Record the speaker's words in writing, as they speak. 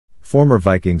Former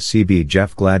Vikings CB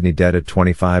Jeff Gladney dead at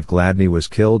 25. Gladney was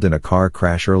killed in a car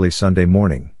crash early Sunday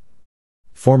morning.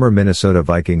 Former Minnesota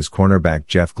Vikings cornerback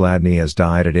Jeff Gladney has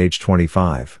died at age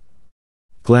 25.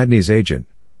 Gladney's agent,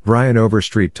 Brian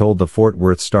Overstreet, told the Fort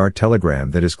Worth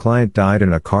Star-Telegram that his client died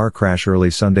in a car crash early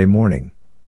Sunday morning.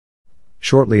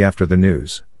 Shortly after the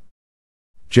news,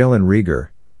 Jalen Rieger,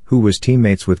 who was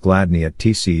teammates with Gladney at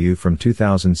TCU from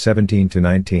 2017 to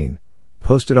 19,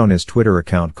 posted on his Twitter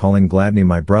account calling Gladney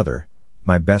 "my brother,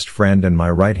 my best friend and my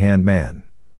right-hand man."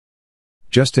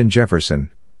 Justin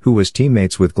Jefferson, who was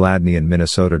teammates with Gladney in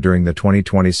Minnesota during the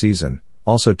 2020 season,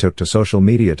 also took to social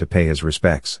media to pay his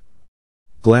respects.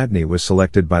 Gladney was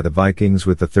selected by the Vikings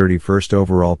with the 31st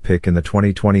overall pick in the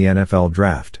 2020 NFL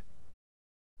Draft.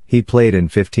 He played in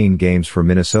 15 games for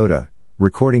Minnesota,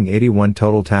 recording 81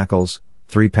 total tackles,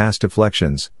 3 pass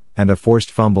deflections, and a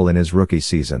forced fumble in his rookie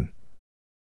season.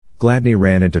 Gladney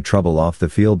ran into trouble off the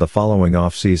field the following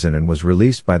offseason and was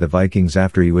released by the Vikings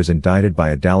after he was indicted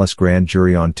by a Dallas grand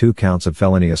jury on 2 counts of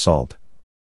felony assault.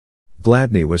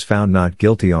 Gladney was found not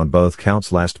guilty on both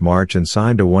counts last March and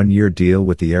signed a 1-year deal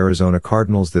with the Arizona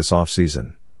Cardinals this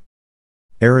offseason.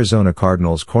 Arizona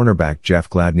Cardinals cornerback Jeff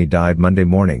Gladney died Monday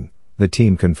morning, the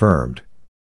team confirmed.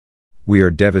 "We are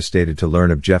devastated to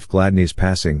learn of Jeff Gladney's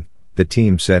passing," the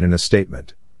team said in a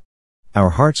statement.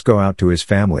 "Our hearts go out to his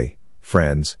family,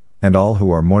 friends, and all who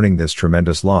are mourning this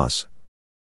tremendous loss."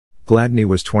 Gladney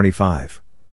was 25.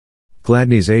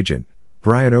 Gladney's agent,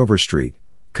 Brian Overstreet,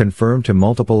 confirmed to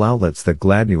multiple outlets that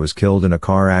Gladney was killed in a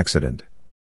car accident.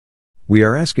 "We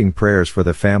are asking prayers for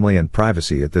the family and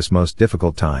privacy at this most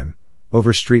difficult time,"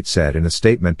 Overstreet said in a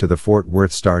statement to the Fort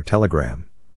Worth Star-Telegram.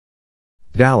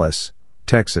 Dallas,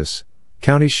 Texas,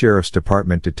 County Sheriff's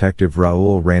Department Detective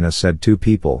Raul Reyna said 2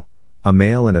 people, a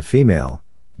male and a female,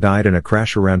 died in a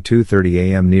crash around 2:30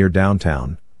 a.m. near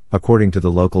downtown, according to the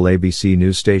local ABC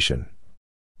news station.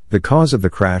 "The cause of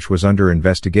the crash was under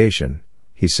investigation,"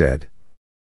 he said.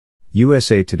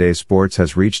 USA Today Sports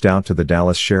has reached out to the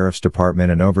Dallas Sheriff's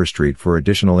Department and Overstreet for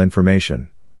additional information.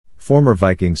 Former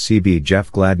Vikings CB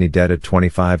Jeff Gladney dead at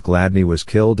 25. Gladney was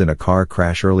killed in a car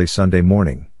crash early Sunday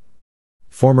morning.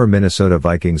 Former Minnesota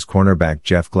Vikings cornerback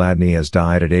Jeff Gladney has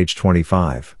died at age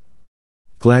 25.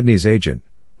 Gladney's agent,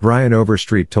 Brian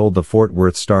Overstreet, told the Fort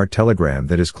Worth Star-Telegram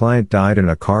that his client died in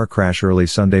a car crash early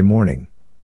Sunday morning.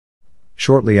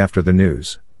 Shortly after the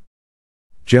news,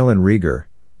 Jalen Rieger,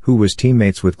 who was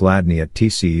teammates with Gladney at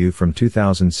TCU from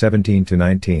 2017 to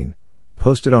 19,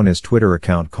 posted on his Twitter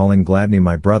account calling Gladney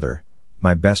 "my brother,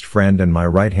 my best friend and my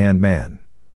right-hand man."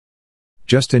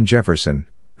 Justin Jefferson,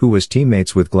 who was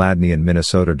teammates with Gladney in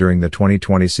Minnesota during the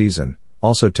 2020 season,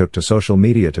 also took to social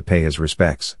media to pay his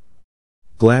respects.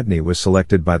 Gladney was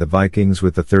selected by the Vikings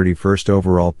with the 31st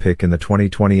overall pick in the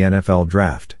 2020 NFL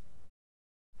Draft.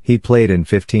 He played in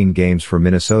 15 games for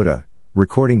Minnesota,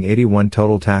 recording 81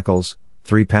 total tackles,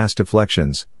 3 pass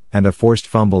deflections, and a forced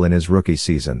fumble in his rookie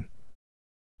season.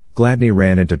 Gladney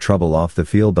ran into trouble off the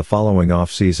field the following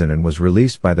offseason and was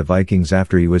released by the Vikings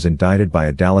after he was indicted by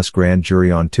a Dallas grand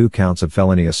jury on 2 counts of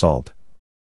felony assault.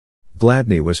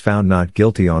 Gladney was found not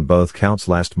guilty on both counts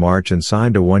last March and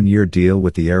signed a 1-year deal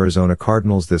with the Arizona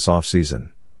Cardinals this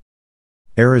offseason.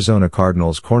 Arizona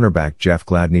Cardinals cornerback Jeff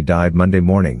Gladney died Monday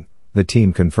morning, the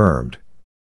team confirmed.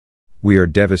 "We are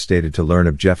devastated to learn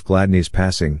of Jeff Gladney's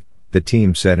passing," the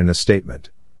team said in a statement.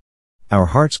 "Our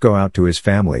hearts go out to his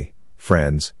family,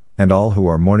 friends, and all who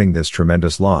are mourning this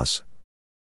tremendous loss."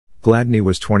 Gladney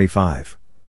was 25.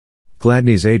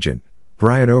 Gladney's agent,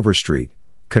 Brian Overstreet,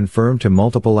 confirmed to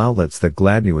multiple outlets that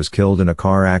Gladney was killed in a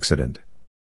car accident.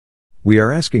 "We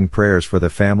are asking prayers for the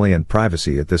family and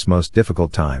privacy at this most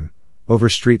difficult time,"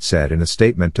 Overstreet said in a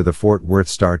statement to the Fort Worth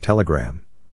Star-Telegram.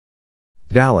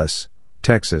 Dallas,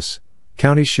 Texas,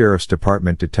 County Sheriff's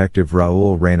Department Detective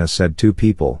Raul Reyna said 2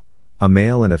 people, a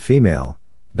male and a female,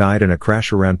 died in a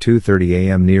crash around 2:30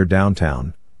 a.m. near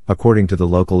downtown, according to the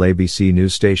local ABC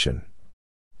news station.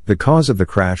 "The cause of the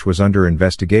crash was under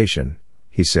investigation,"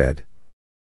 he said.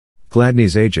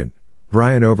 Gladney's agent,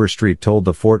 Brian Overstreet, told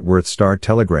the Fort Worth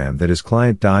Star-Telegram that his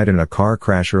client died in a car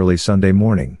crash early Sunday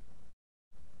morning.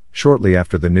 Shortly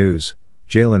after the news,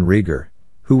 Jalen Rieger,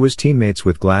 who was teammates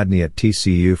with Gladney at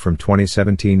TCU from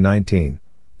 2017-19,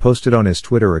 posted on his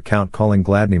Twitter account calling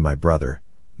Gladney "my brother,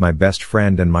 my best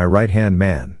friend and my right-hand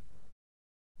man."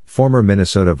 Former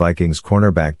Minnesota Vikings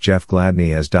cornerback Jeff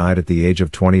Gladney has died at the age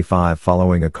of 25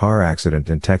 following a car accident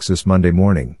in Texas Monday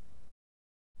morning.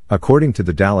 According to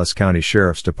the Dallas County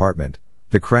Sheriff's Department,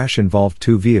 the crash involved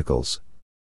 2 vehicles.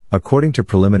 According to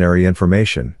preliminary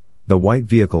information, the white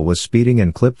vehicle was speeding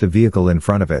and clipped the vehicle in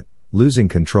front of it, losing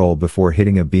control before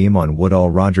hitting a beam on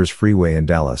Woodall Rogers Freeway in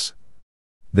Dallas.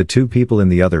 The 2 people in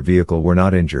the other vehicle were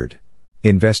not injured.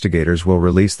 Investigators will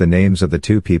release the names of the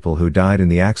 2 people who died in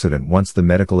the accident once the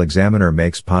medical examiner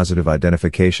makes positive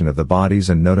identification of the bodies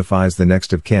and notifies the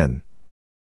next of kin.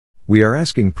 We are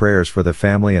asking prayers for the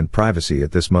family and privacy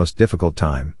at this most difficult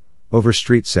time,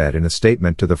 Overstreet said in a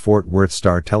statement to the Fort Worth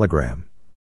Star-Telegram.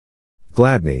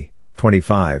 Gladney,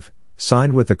 25,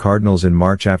 signed with the Cardinals in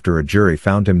March after a jury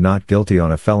found him not guilty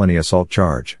on a felony assault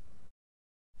charge.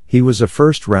 He was a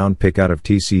first-round pick out of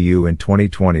TCU in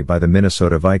 2020 by the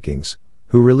Minnesota Vikings,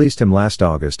 who released him last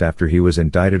August after he was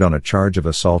indicted on a charge of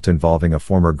assault involving a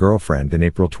former girlfriend in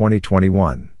April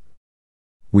 2021.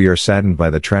 We are saddened by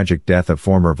the tragic death of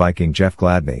former Viking Jeff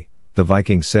Gladney, the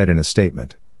Vikings said in a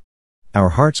statement. Our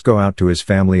hearts go out to his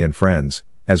family and friends,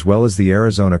 as well as the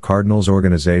Arizona Cardinals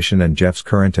organization and Jeff's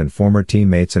current and former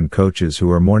teammates and coaches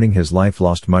who are mourning his life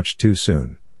lost much too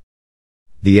soon.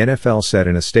 The NFL said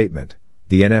in a statement,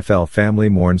 "The NFL family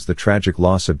mourns the tragic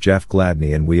loss of Jeff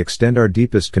Gladney and we extend our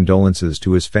deepest condolences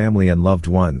to his family and loved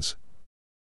ones."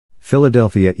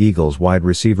 Philadelphia Eagles wide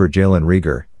receiver Jalen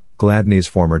Reagor, Gladney's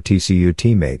former TCU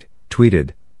teammate,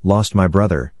 tweeted, "Lost my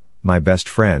brother, my best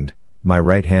friend, my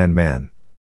right-hand man.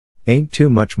 Ain't too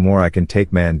much more I can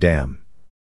take, man, damn.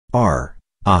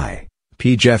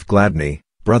 R.I.P. Jeff Gladney,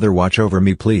 brother, watch over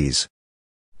me please."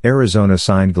 Arizona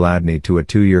signed Gladney to a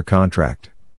 2-year contract.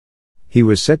 He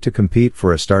was set to compete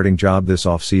for a starting job this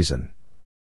offseason.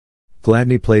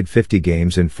 Gladney played 50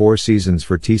 games in 4 seasons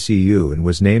for TCU and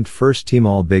was named first-team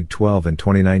All-Big 12 in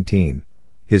 2019,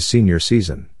 his senior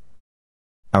season.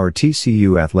 Our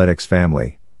TCU athletics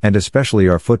family, and especially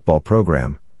our football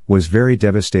program, was very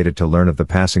devastated to learn of the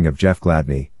passing of Jeff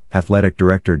Gladney, Athletic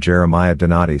Director Jeremiah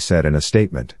Donati said in a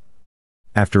statement.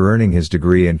 After earning his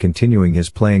degree and continuing his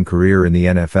playing career in the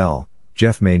NFL,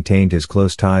 Jeff maintained his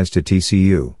close ties to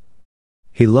TCU.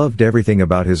 He loved everything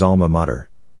about his alma mater.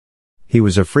 He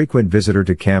was a frequent visitor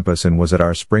to campus and was at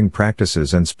our spring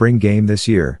practices and spring game this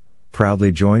year,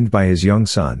 proudly joined by his young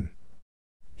son.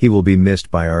 He will be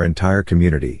missed by our entire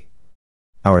community.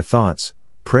 Our thoughts,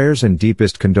 prayers and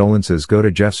deepest condolences go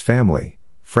to Jeff's family,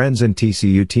 friends and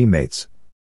TCU teammates.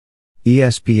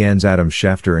 ESPN's Adam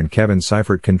Schefter and Kevin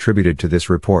Seifert contributed to this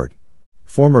report.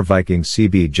 Former Vikings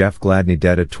CB Jeff Gladney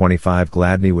dead at 25.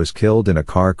 Gladney was killed in a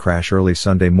car crash early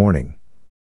Sunday morning.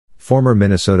 Former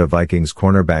Minnesota Vikings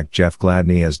cornerback Jeff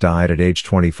Gladney has died at age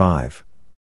 25.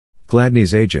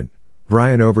 Gladney's agent,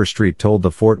 Brian Overstreet, told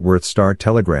the Fort Worth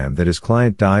Star-Telegram that his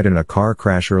client died in a car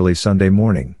crash early Sunday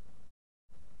morning.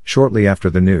 Shortly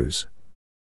after the news,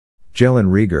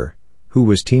 Jalen Reagor, who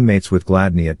was teammates with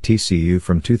Gladney at TCU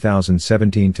from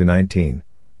 2017 to 19,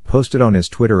 posted on his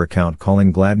Twitter account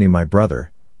calling Gladney my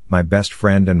brother, my best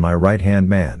friend and my right-hand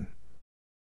man.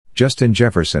 Justin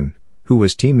Jefferson, who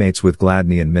was teammates with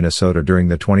Gladney in Minnesota during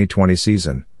the 2020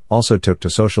 season, also took to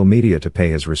social media to pay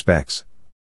his respects.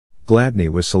 Gladney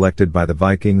was selected by the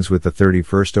Vikings with the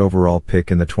 31st overall pick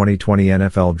in the 2020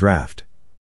 NFL Draft.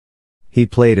 He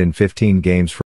played in 15 games for